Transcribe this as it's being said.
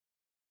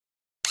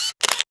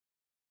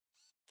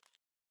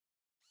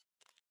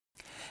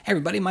Hey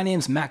everybody, my name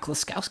is Matt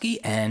Kloskowski,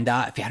 and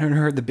if you hadn't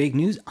heard the big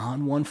news,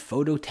 ON1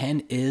 Photo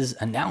 10 is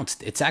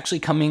announced. It's actually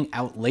coming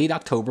out late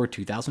October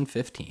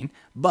 2015,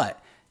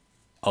 but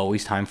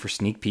always time for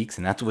sneak peeks,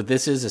 and that's what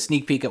this is, a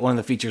sneak peek at one of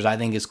the features I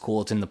think is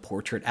cool. It's in the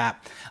Portrait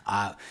app.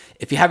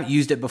 If you haven't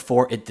used it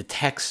before, it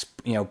detects,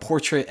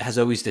 Portrait has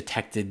always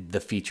detected the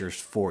features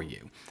for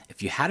you.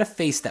 If you had a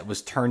face that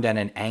was turned at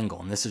an angle,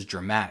 and this is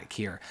dramatic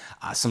here,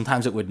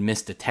 sometimes it would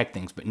misdetect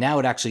things, but now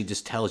it actually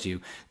just tells you,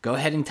 go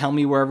ahead and tell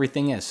me where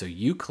everything is. So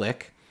you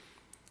click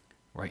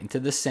right into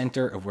the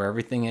center of where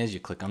everything is, you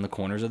click on the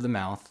corners of the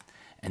mouth,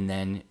 and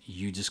then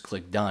you just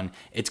click done.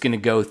 It's going to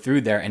go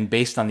through there, and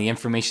based on the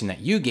information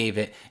that you gave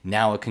it,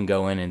 now it can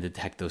go in and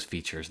detect those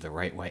features the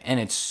right way. And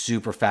it's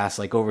super fast.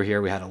 Like over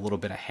here, we had a little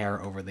bit of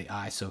hair over the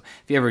eye, so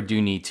if you ever do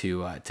need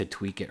to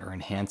tweak it or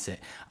enhance it,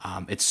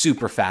 it's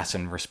super fast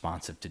and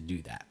responsive to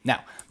do that. Now,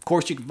 of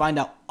course, you can find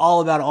out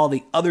all about all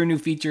the other new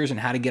features and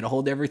how to get a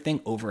hold of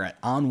everything over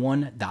at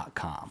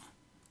on1.com.